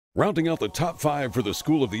Rounding out the top 5 for the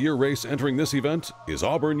School of the Year race entering this event is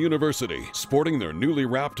Auburn University, sporting their newly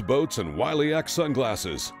wrapped boats and Wiley X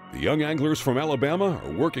sunglasses. The young anglers from Alabama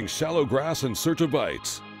are working shallow grass in search of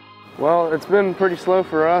bites. Well, it's been pretty slow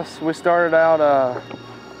for us. We started out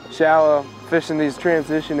shallow, fishing these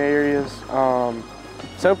transition areas. Was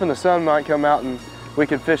hoping the sun might come out and we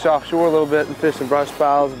could fish offshore a little bit and fish some brush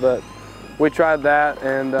piles, but we tried that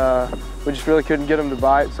and we just really couldn't get them to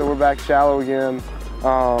bite, so we're back shallow again.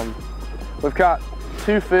 We've caught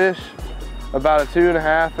 2 fish, about a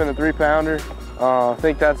 2.5 and a 3-pounder. I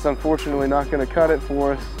think that's unfortunately not going to cut it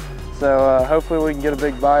for us, so hopefully we can get a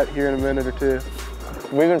big bite here in a minute or two.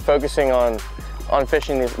 We've been focusing on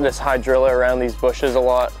fishing this hydrilla around these bushes a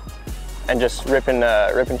lot and just ripping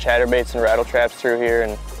chatterbaits and rattle traps through here,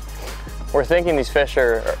 and we're thinking these fish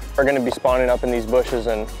are going to be spawning up in these bushes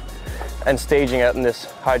and staging out in this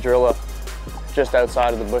hydrilla just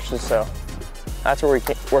outside of the bushes, so that's what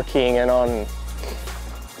we're keying in on, and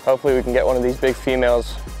hopefully we can get one of these big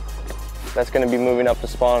females that's going to be moving up to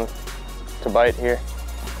spawn to bite here.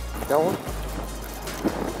 Got one?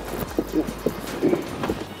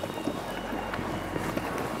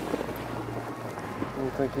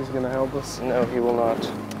 You think he's going to help us? No, he will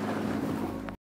not.